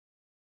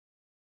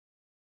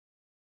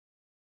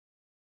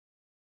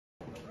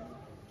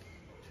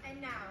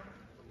now,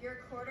 your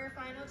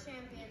quarterfinal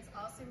champions,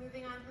 also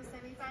moving on to the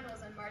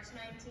semifinals on March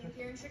 19th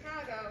here in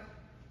Chicago.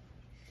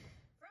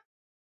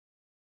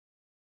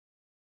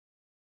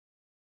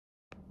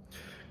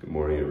 Good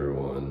morning,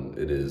 everyone.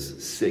 It is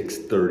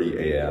 6:30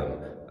 a.m.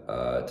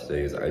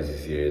 Today is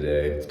ICCA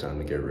day. It's time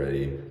to get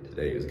ready.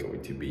 Today is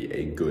going to be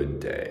a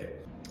good day.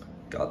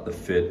 Got the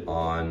fit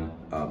on.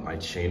 My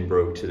chain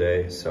broke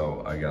today,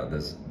 so I got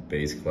this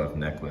bass clef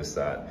necklace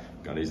that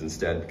I'm gonna use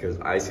instead because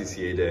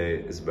ICCA day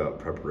is about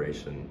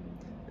preparation,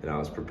 and I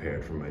was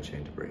prepared for my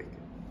chain to break.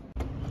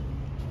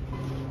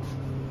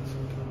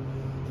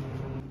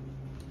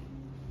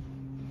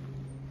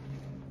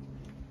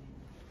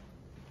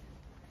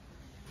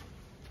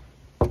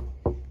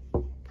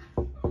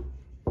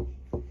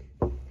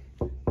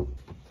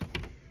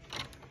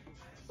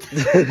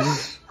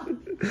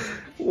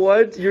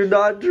 What? You're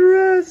not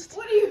dressed?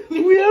 What do you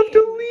mean? We have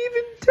to leave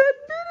in 10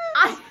 minutes.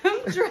 I am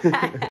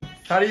dressed.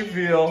 How do you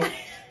feel?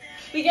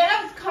 We get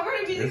up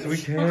covered in Yes, we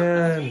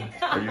can.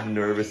 Are you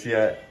nervous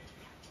yet?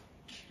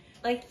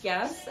 Like,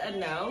 yes and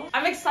no.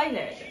 I'm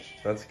excited.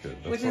 That's good.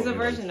 That's which is a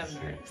version of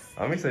nerves.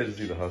 I'm excited to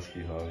see the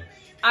husky honk.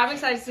 I'm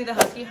excited to see the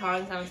husky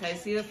honks. I'm excited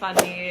to see the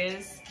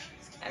funnies.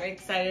 I'm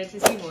excited to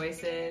see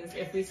voices,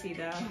 if we see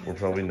them. We're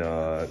probably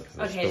not, because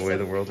that's Okay, the way so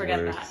the world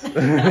forget works. That.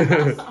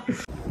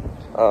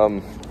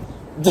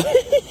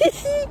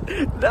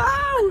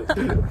 No!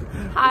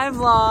 Hi,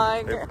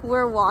 vlog.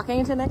 We're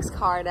walking to next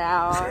car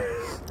now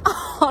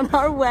on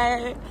our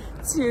way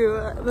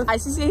to the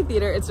ICCA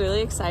theater. It's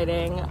really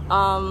exciting.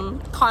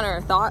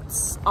 Connor,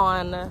 thoughts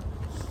on,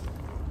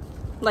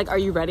 like, are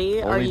you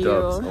ready? Only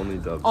dubs. Only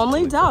dubs.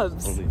 Only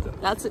dubs. Only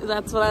dubs.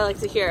 That's what I like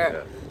to hear.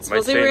 Yeah.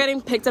 Supposedly we're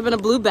getting picked up in a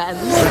blue Benz.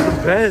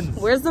 Benz.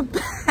 Where's the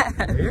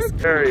Benz?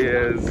 There he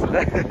is.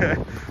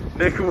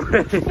 Nick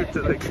waved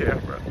to the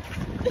camera.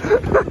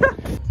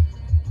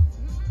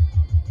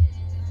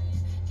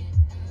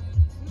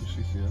 Does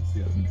she see us?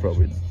 Yeah.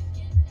 Probably not.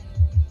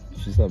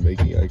 She's not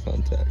making eye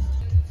contact.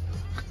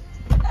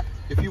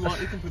 If you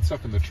want, you can put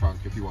stuff in the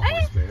trunk if you want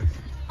more space.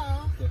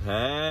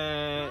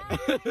 Hey.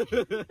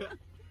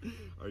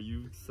 Are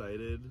you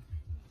excited?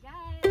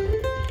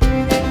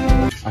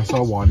 I saw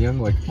Wanyang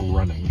like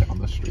running down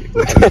the street.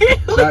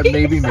 That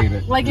maybe made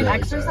it. Like an really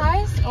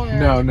exercise? Good. Or?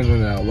 No.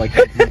 Like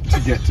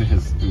to get to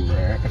his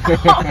Uber. Oh,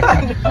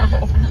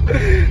 no.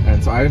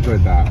 And so I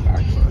enjoyed that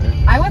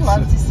actually. I would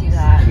love to see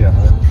that. Yeah.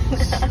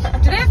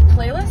 Do they have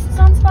playlists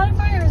on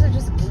Spotify or is it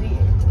just Glee?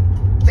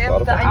 They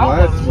have the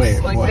albums.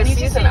 Wait, like what? the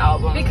season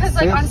album. Because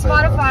like They on have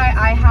playlists. Spotify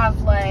I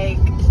have like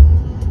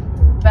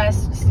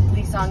best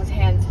Glee songs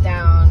hands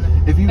down.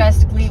 If you-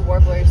 Best Glee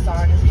Warbler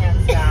songs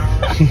hands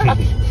down.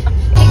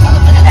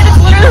 And it's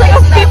literally like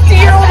a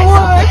 50-year-old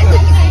woman.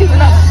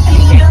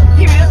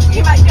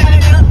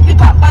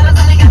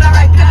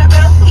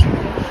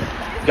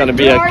 Gonna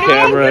be a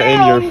camera in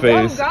your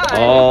face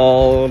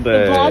all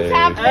day.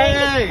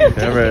 Hey!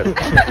 Camera.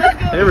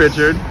 Hey,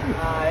 Richard.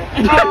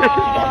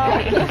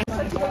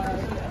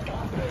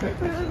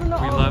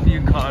 We love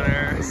you,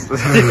 Connor.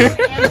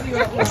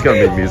 It's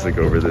gonna be music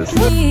over this.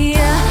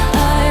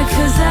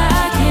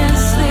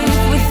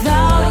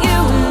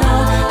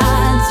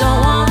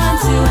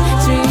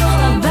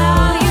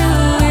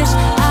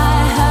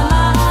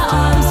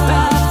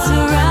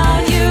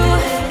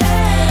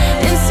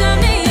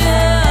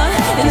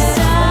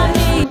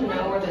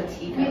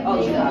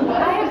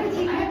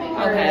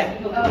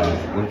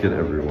 Look at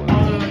everyone.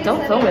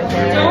 Don't film it,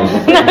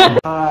 man.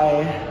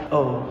 Hi.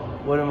 Oh,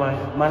 what am I?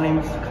 My name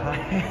is Kai.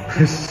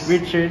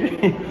 Richard.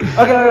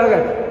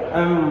 Okay.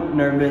 I'm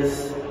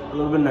nervous. A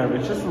little bit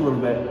nervous. Just a little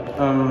bit.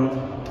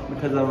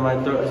 Because my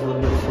throat is a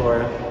little bit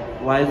sore.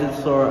 Why is it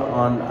sore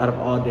out of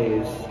all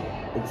days?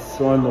 It's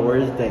sore on the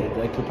worst day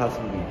that it could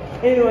possibly be.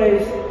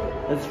 Anyways,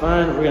 it's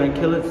fine. We're gonna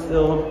kill it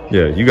still.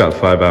 Yeah, you got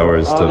 5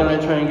 hours I'm to.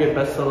 gonna try and get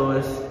best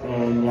soloist,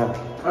 and yeah.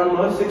 I'm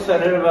most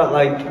excited about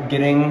like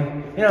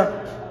getting,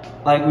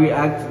 like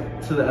react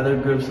to the other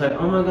groups like,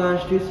 oh my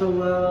gosh, do so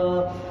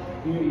well.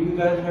 You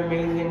guys are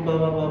amazing, blah,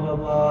 blah, blah, blah,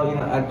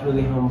 blah. Act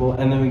really humble.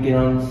 And then we get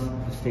on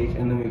the stage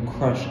and then we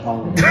crush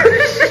all of them.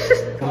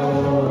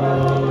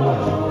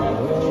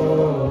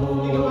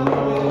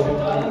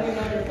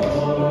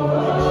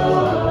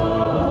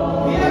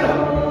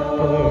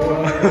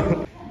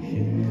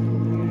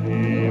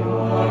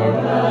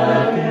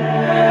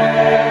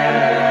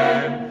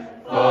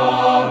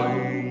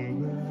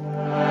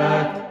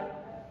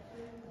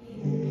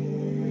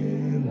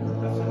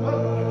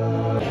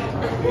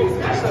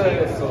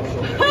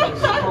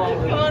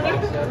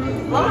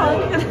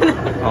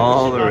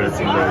 All the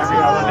Ransom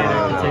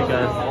Take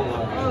us.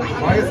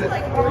 Why is it?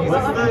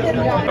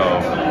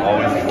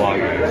 always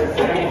vlogging.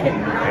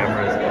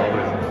 Cameras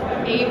always.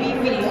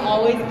 ABV,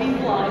 always be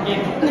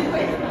vlogging.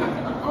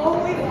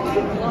 Always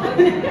be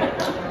vlogging.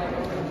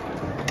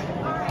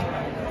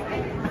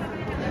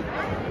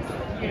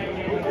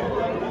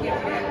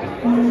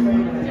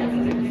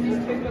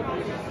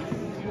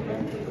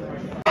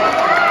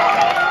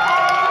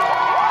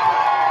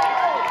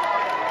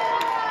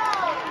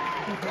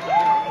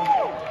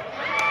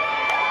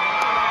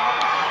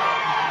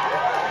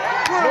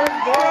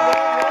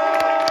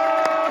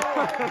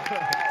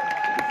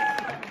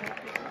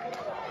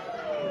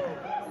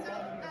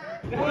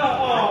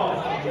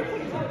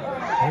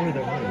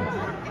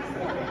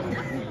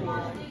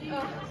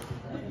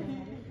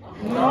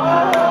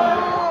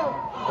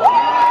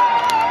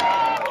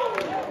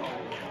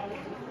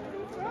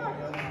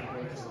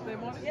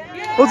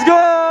 Let's go!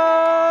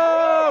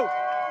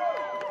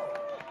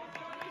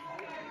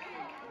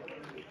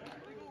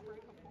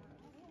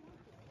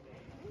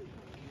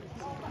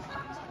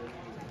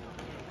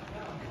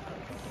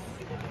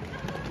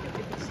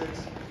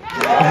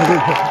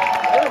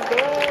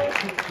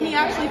 He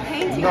actually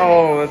painted.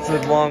 No, that's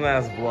a long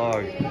ass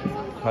vlog.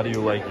 How do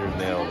you like your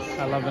nails?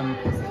 I love him.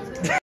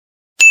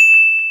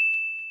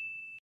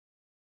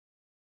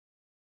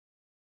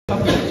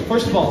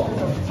 First of all,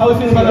 how are we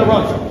feeling about that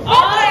run?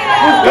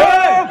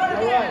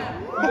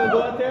 We're gonna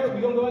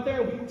go out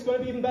there, it's gonna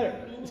be even better.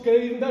 It's gonna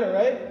be even better,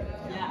 right?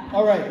 Yeah.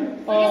 All right.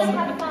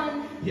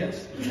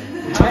 Yes.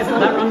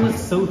 That run was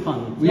so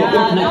fun. We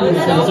all connected with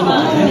each other so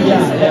much.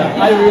 Yeah,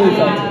 I really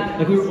felt it.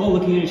 Like we were all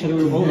looking at each other,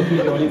 we were all looking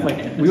at the audience,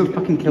 like we were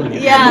fucking killing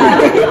it. Yeah.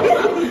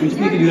 We just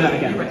need to do that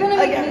again. We're gonna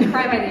make me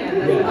cry by the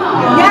end.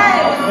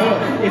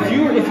 Yes.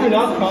 If you're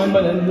not crying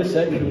by the end of the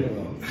set, you're doing it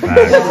wrong.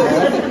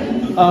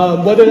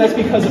 Whether that's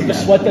because of the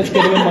sweat that's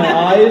getting in my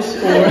eyes,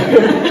 or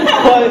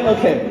but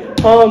okay.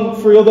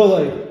 For real though,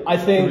 like I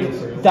think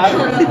that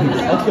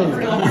I'll kill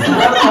you.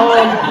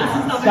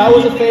 That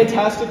was a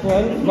fantastic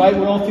run, right?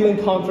 We're all feeling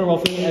confident, we're all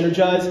feeling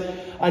energized.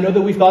 I know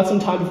that we've got some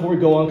time before we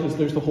go on because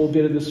there's the whole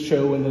bit of this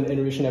show and the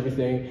intermission and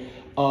everything.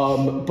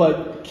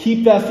 But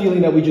keep that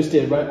feeling that we just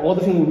did, right? All the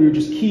feeling we were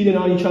just keyed in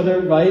on each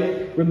other,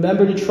 right?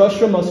 Remember to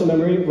trust your muscle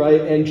memory, right?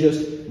 And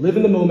just live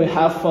in the moment,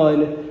 have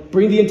fun,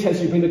 bring the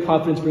intensity, bring the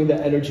confidence, bring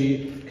the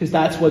energy, because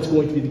that's what's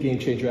going to be the game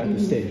changer at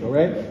this stage, all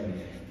right?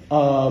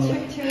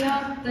 Tune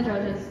out the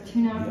judges,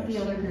 tune out the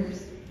other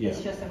groups. Yeah.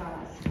 It's just about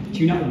us.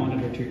 Tune out the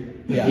monitor too.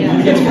 Yeah.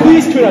 Yes,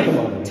 please tune out the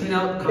monitor. Tune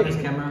out Connor's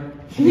camera.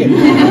 You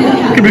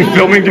could be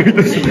filming during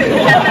this.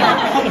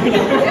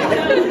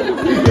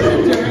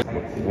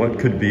 What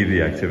could be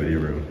the activity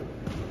room?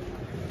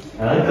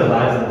 I like the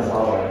vibes in the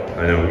hallway.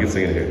 I know, we can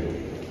sing it here.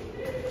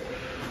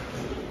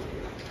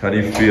 How do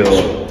you feel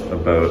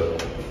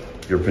about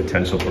your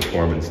potential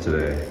performance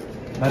today?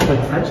 My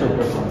potential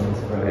performance,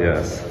 bro.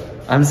 Yes.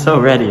 I'm so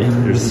ready.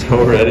 You're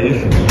so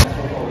ready.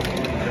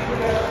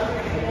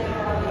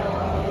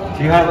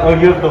 Do you have? Oh,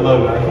 you have the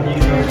logo. I can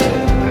use it.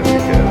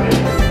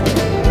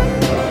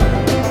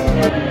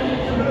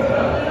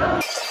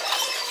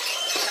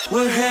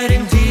 We're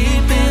heading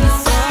deep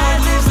inside.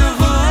 There's a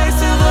voice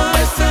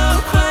so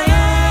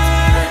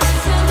quiet.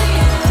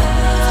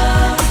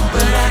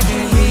 But I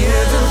can hear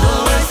the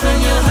voice when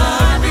your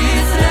heart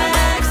beats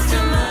next to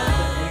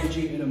mine.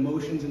 Energy and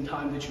emotions and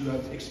time that you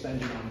have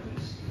expended on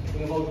this.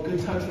 Think about the good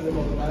times, think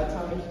about the bad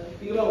times.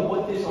 Think about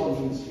what this all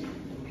means to you.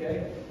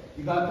 Okay?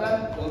 You got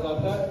that? All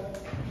got that?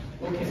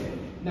 Okay.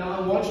 Now I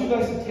want you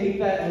guys to take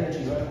that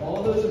energy, right?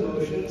 All those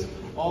emotions,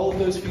 all of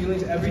those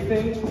feelings,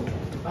 everything.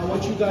 I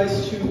want you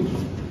guys to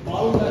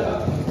bottle that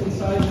up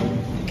inside you.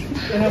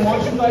 And I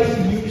want you guys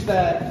to use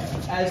that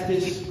as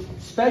this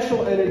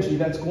special energy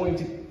that's going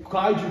to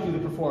guide you through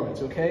the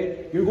performance,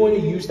 okay? You're going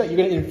to use that, you're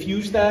going to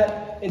infuse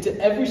that into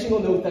every single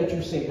note that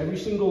you sing, every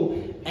single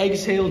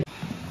exhale.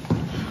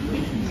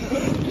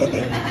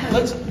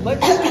 Let's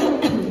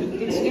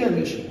it's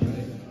intermission, right?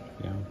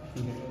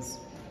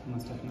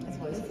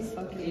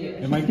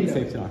 It might be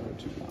safe to not go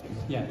too loud.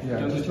 Yeah.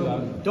 Don't go too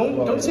loud.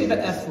 Don't say the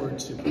F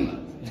word super loud.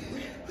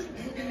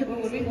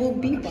 We'll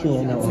beep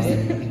on it.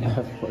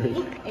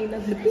 Ain't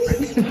nothing to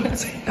beep.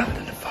 Say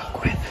nothing to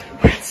fuck with.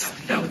 Ransom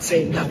notes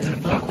ain't nothing to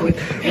fuck with.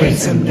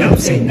 Ransom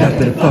notes ain't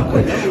nothing to fuck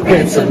with.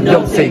 Ransom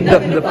notes ain't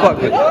nothing to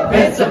fuck with.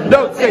 Ransom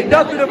notes ain't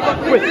nothing to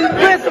fuck with.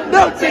 Ransom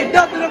notes ain't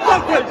nothing to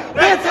fuck with.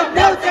 Ransom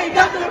notes ain't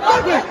nothing to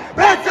fuck with.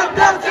 Ransom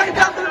notes ain't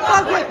nothing to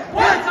fuck with.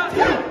 1,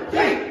 2,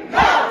 3,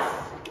 notes.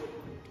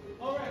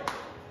 All right.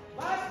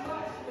 Last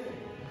thing.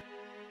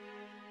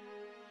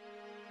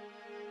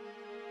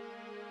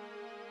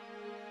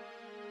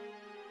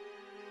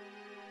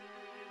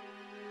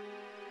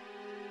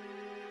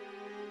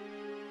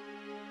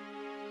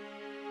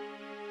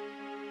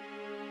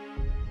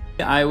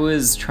 I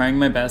was trying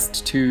my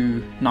best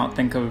to not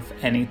think of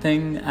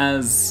anything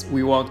as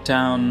we walked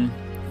down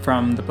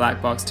from the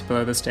black box to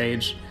below the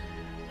stage.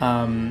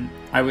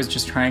 I was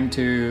just trying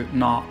to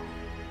not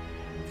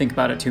think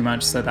about it too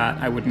much so that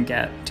I wouldn't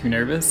get too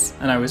nervous,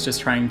 and I was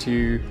just trying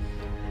to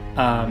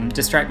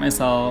distract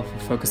myself,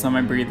 focus on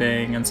my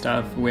breathing and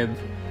stuff with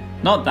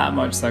not that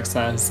much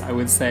success. I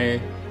would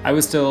say I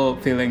was still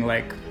feeling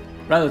like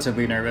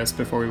relatively nervous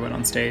before we went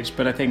on stage,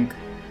 but I think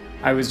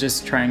I was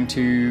just trying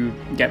to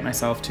get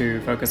myself to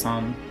focus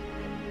on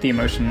the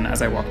emotion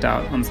as I walked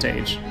out on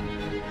stage.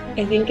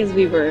 I think as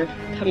we were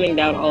coming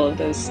down all of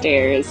those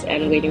stairs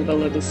and waiting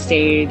below the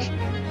stage,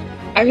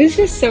 I was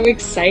just so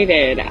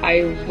excited.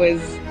 I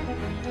was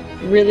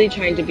really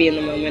trying to be in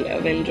the moment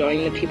of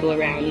enjoying the people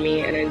around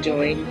me and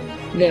enjoying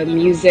the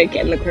music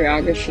and the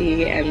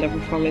choreography and the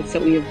performance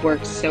that we have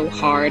worked so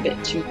hard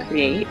to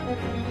create.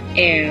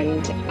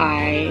 And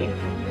I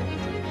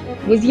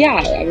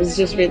yeah, I was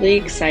just really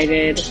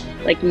excited,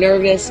 like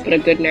nervous, but a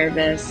good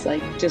nervous,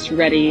 like just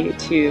ready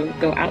to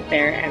go out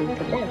there and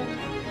perform.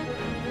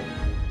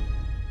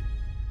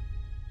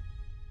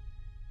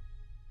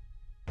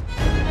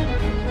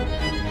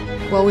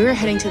 While we were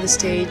heading to the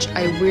stage,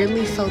 I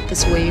weirdly felt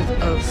this wave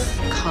of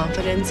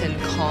confidence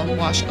and calm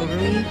wash over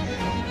me.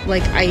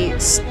 Like, I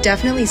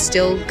definitely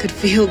still could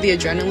feel the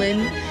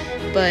adrenaline,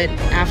 but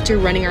after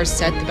running our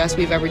set the best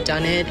we've ever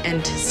done it,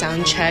 and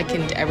sound check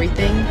and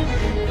everything,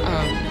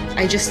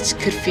 I just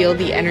could feel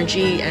the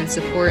energy and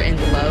support and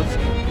love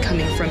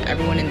coming from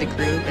everyone in the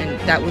group, and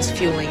that was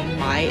fueling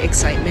my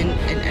excitement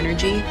and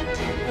energy,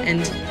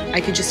 and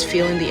I could just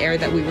feel in the air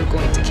that we were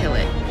going to kill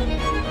it.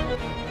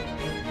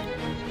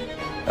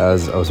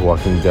 As I was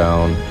walking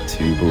down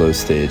to below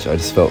stage, I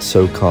just felt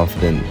so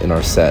confident in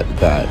our set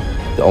that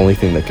the only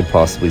thing that could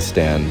possibly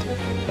stand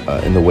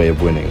in the way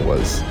of winning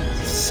was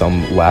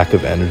some lack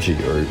of energy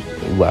or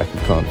lack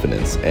of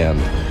confidence. And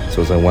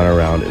so as I went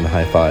around and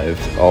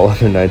high-fived all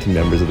other 19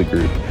 members of the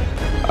group,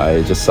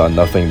 I just saw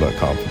nothing but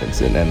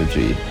confidence and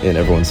energy in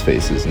everyone's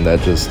faces, and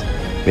that just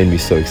made me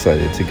so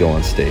excited to go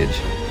on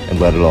stage and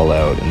let it all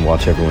out and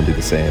watch everyone do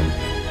the same.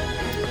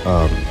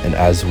 And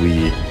as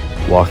we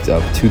walked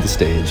up to the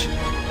stage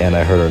and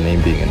I heard our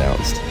name being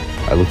announced,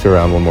 I looked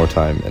around one more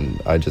time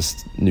and I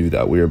just knew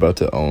that we were about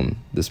to own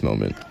this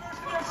moment.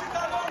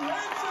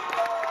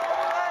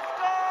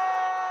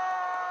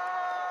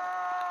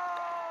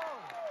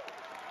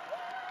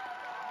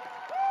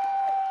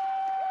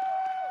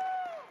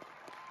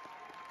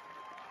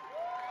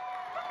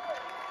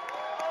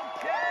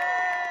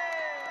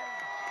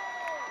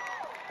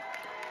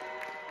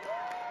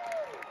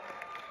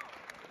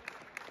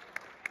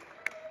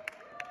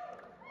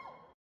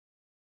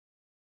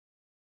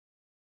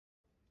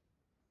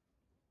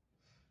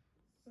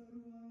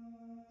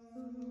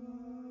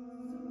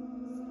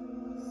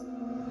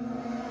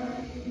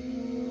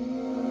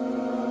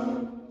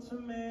 To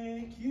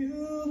make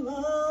you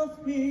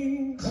love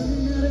me.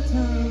 Running out of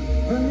time,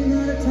 running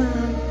out of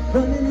time,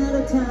 running out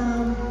of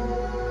time,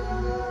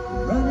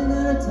 running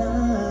out of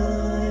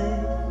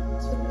time.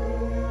 To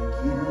make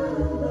you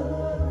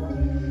love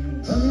me.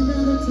 Running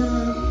out of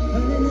time,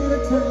 running out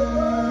of time.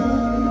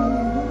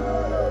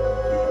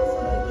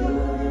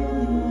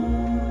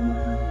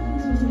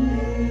 To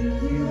make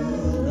you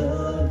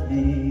love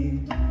me.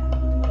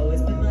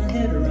 Always put my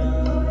head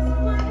around.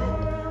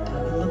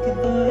 I've been looking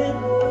for it.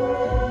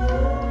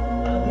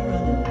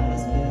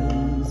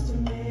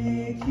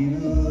 You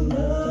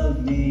love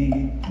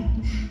me,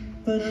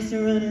 but I'm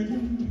still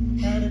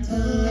running out of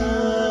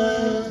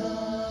time,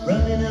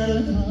 running out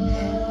of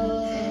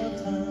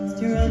time,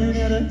 still running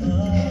out of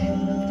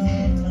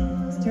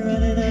time, still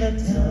running out of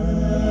time.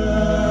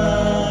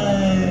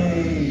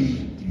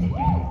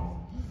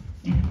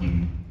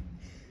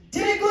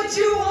 Take what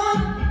you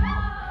want,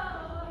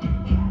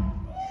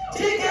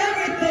 take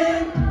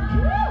everything,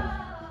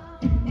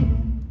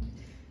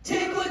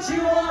 take what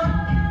you want.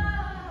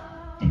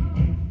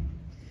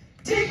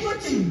 Take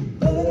what you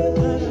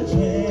want,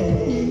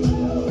 change.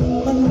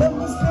 My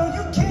love is so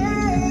you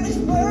can't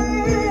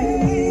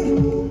explain.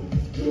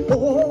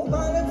 Oh,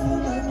 violence in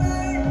the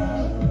night,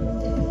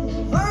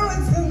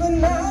 violence in the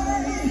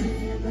night.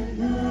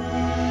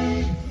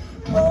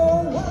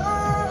 Oh,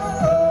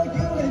 wow,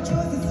 you made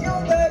choices,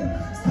 you're bad.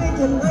 Speak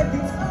your life,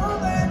 it's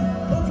stolen.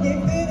 Hope you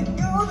ain't fit to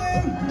go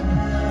then.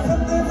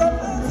 Something's up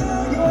until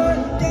you are.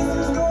 Guess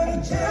who's going to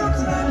jail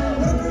tonight?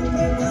 Nothing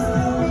meant to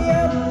steal me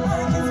out. I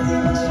can see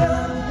my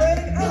shot.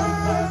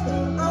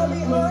 I'll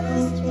be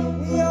honest,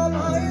 we are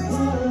liars.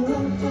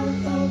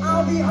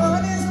 I'll be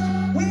honest,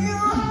 we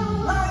are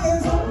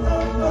liars. I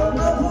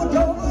pulled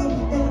over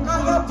and I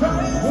got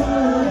priors.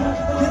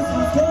 Guess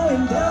who's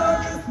going down?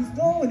 Guess who's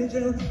going to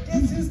jail?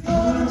 Guess who's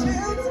going to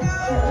jail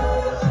tonight?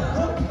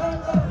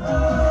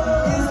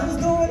 Guess who's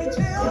going to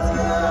jail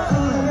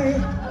tonight?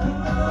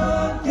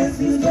 Guess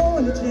who's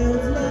going to jail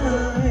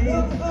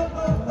tonight?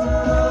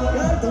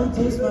 God, don't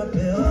push my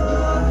bill.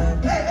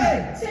 Hey, hey,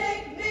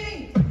 take me.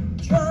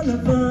 Trying to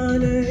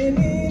find an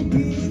in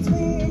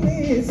between me.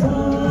 It's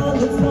all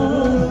the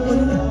fun.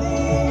 When the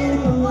thing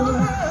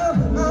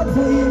I'll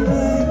pull you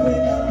back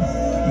when I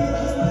feel you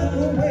slip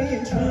away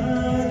and try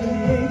to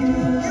make you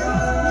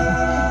love me.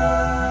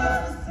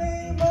 It's the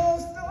same old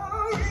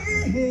story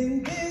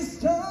in this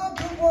type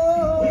of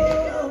world.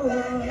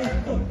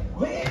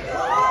 We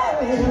know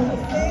it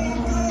ain't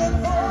good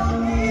for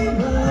me,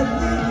 but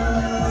we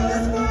know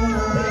it's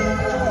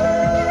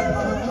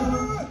fine.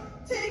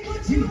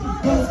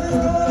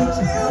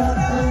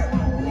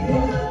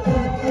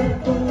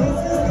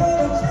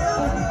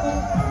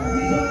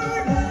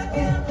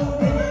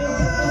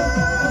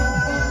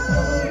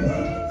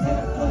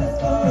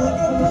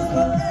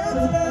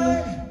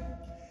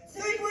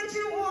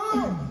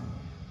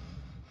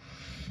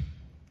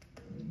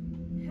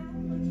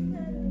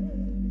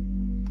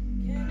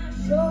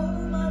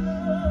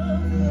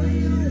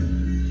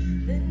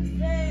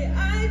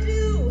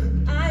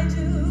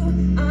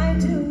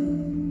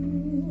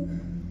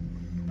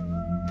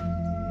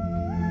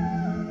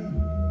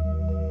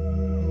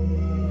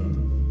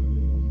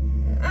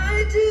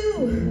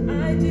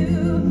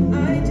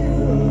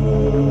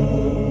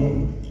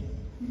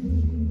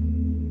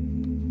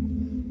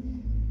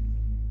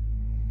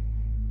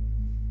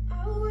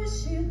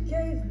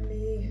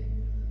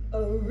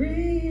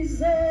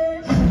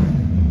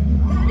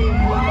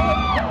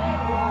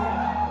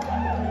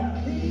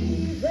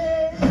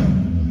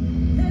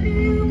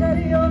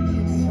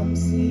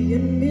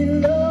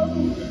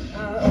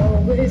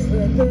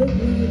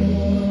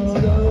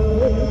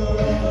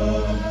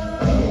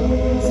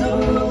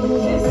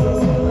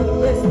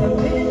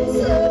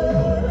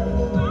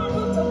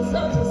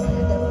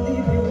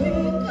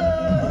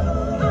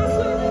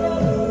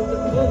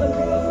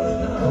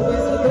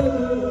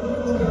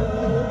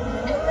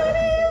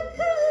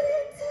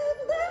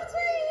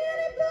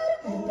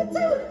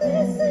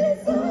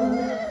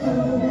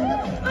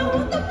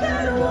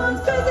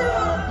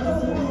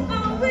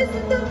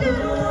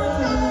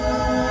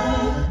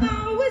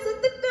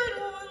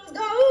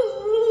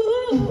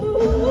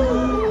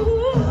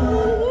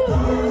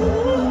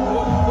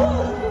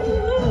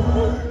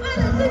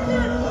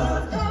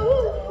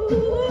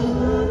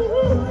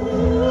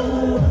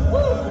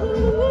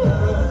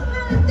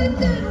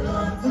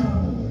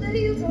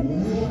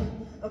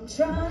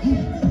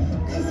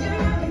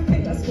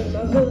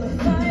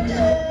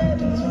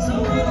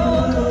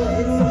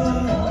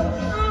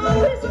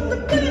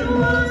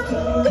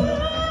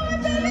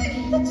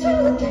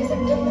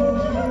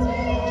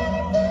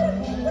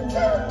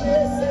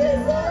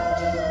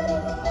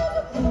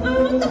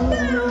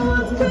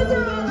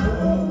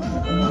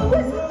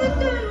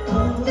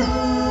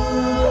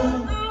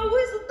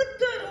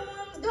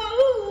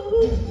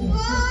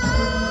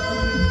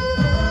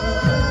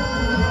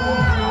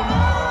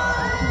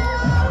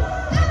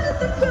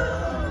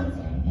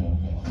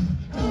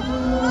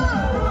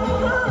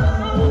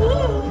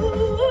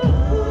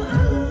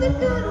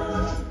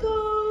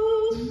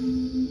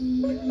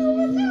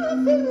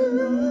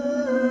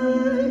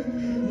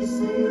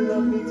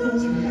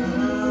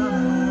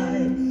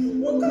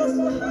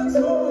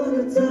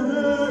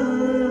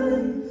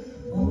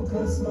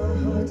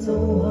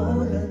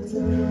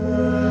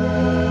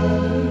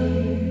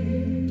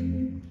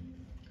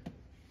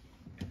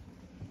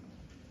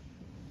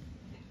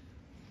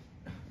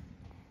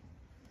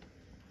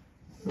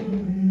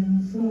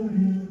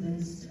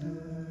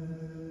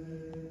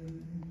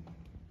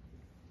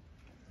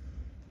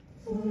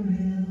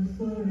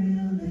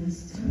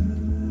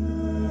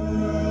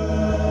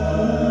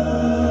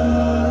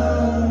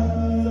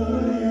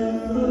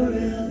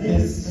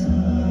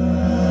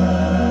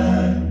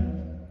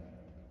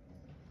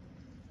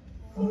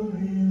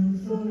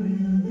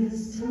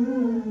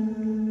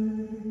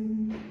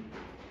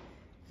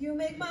 You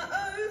make my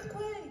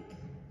earthquake.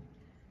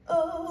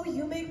 Oh,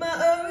 you make my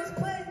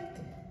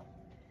earthquake.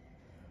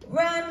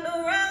 Riding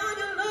around,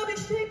 your love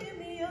is shaking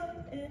me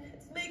up, and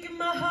it's making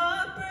my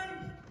heart break.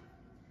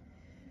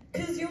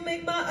 'Cause you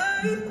make my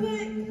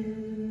earthquake.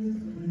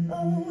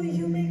 Oh,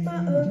 you make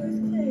my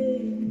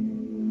earthquake.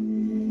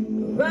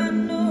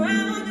 Riding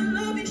around, your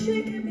love is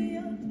shaking me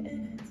up,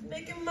 and it's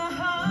making my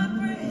heart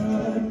break.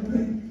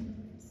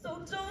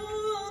 So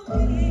don't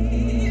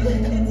leave,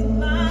 it's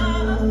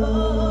my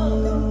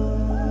fault.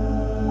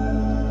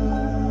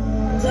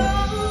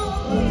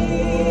 Don't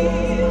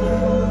leave,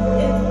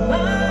 it's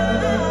my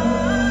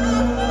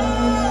fault.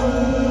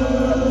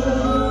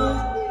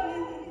 Don't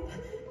leave,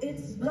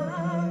 it's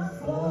my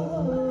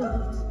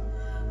fault.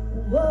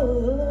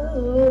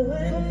 Whoa,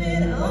 when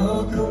it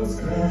all comes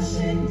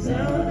crashing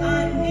down,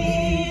 I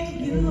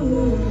need you.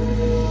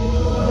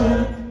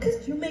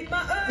 'Cause you make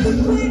my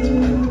earthquake.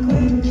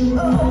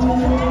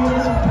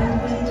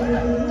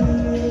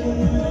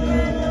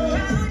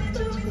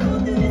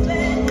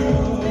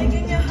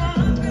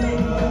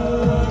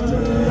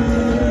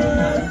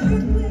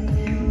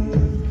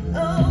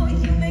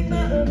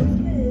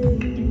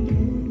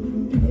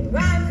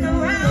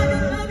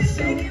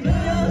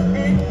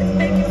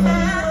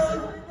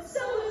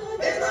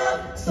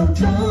 So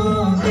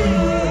don't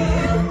leave,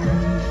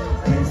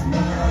 it's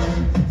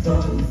mine,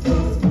 don't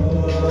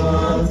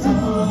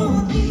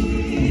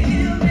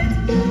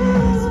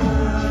leave, it's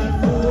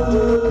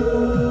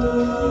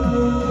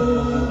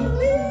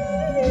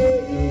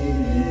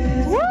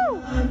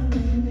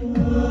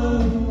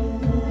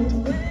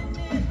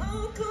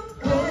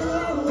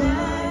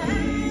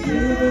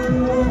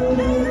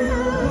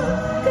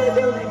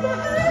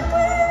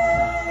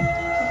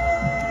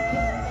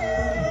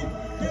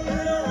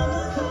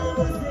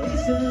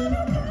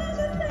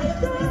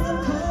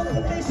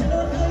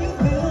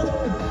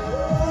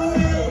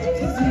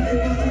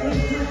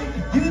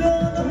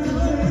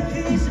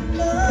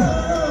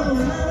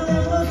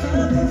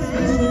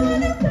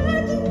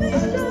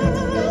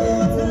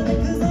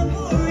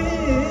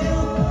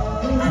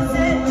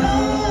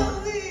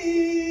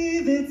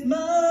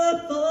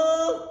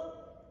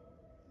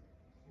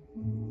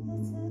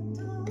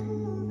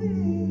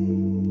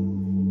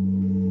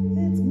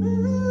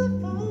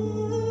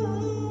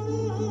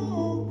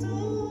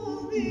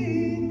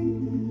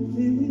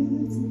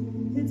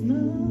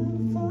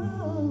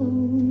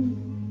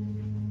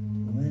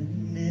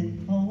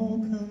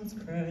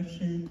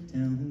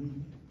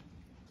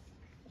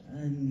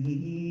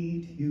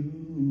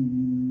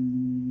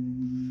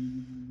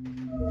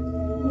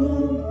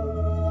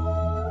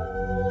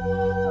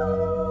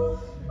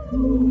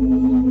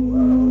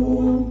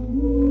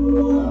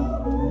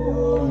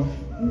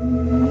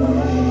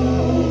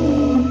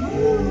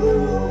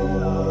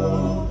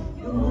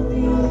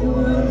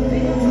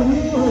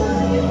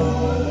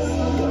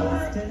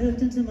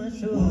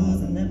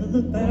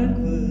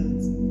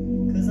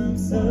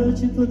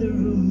searching for the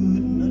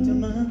root, not to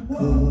my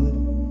code.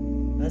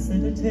 I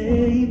set a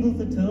table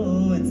for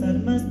two inside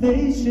of my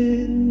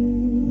spaceship.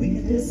 We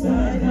can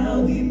decide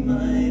how we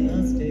might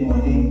not stay.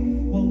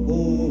 Whoa,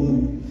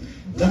 whoa.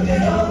 Look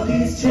at all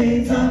these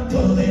chains I'm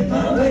pulling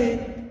my way.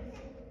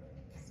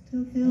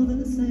 Still feel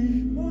the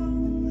same,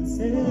 the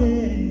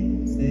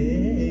same,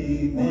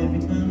 same. Every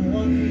time I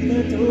walk through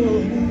that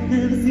door,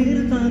 never seem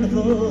to find the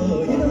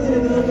floor. You know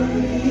it'll go right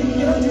in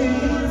your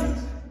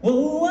dreams.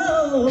 Whoa,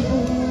 whoa,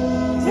 whoa.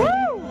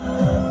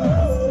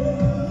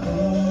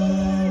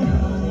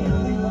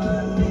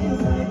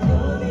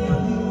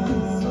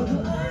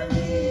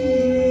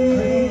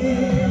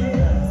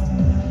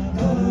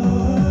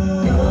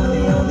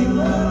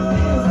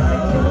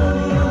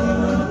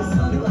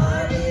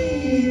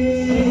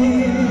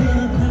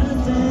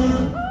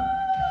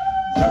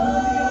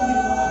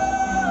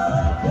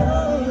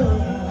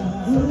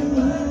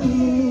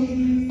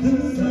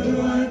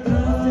 Like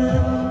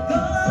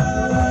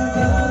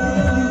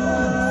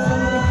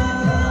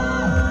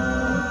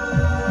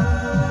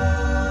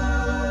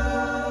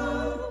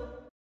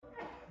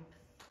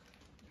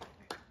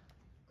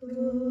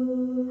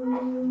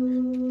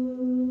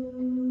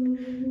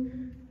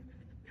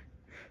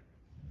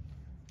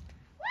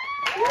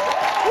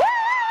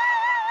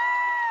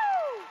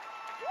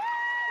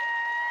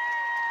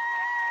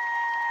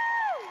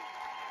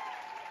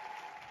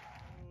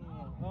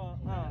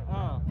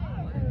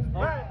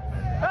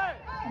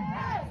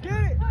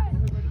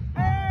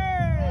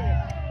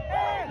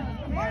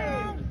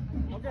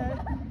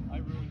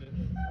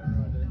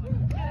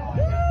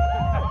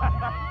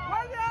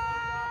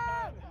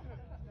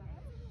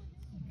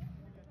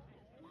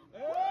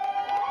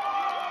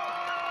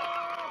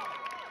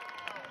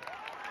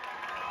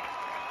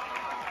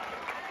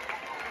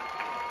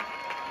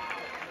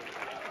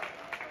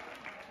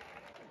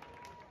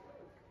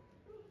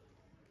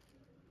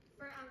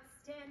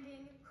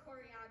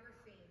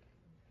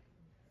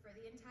for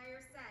the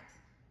entire set,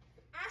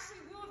 Ashley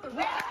Wu of the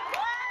Red.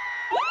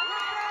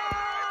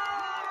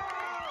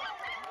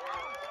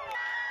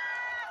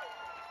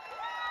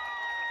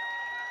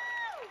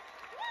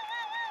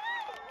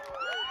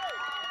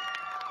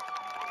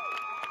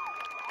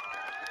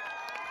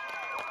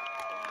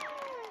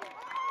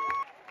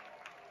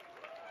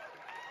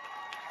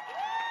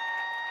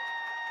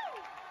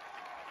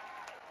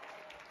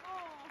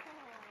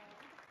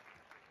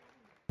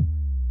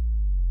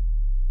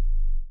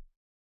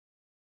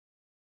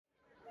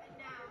 And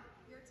now,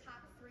 your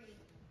top three.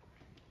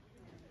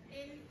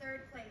 In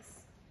third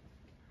place,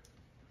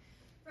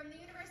 from the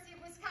University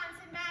of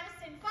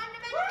Wisconsin-Madison,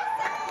 Fundamental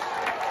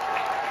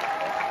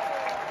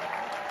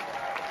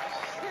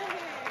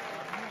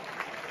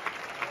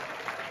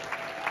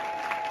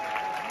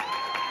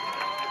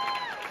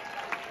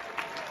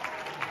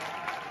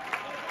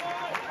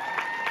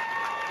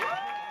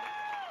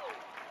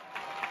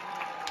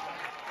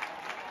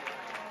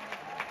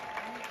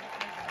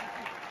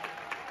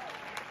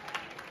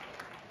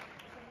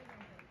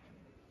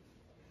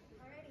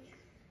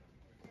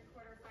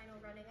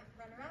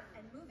runner-up,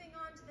 and moving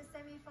on to the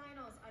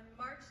semifinals on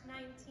March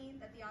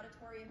 19th at the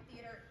Auditorium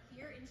Theater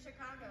here in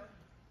Chicago.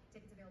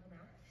 Tickets available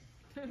now.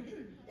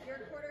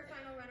 Your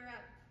quarterfinal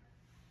runner-up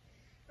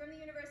from the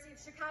University of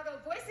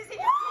Chicago, Voices in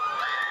Your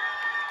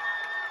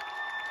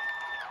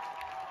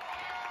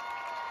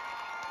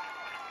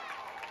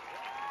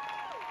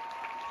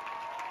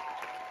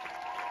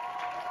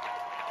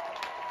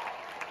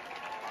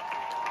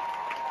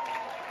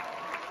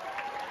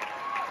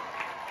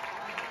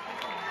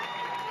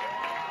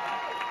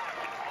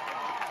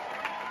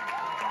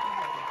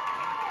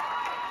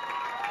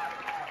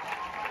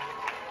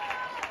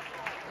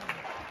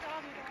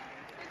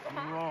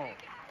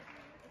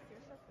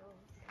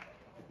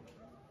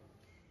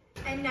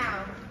And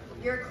now,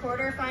 your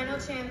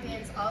quarterfinal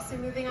champions, also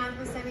moving on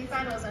to the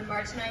semifinals on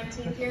March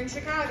 19th here in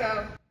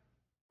Chicago.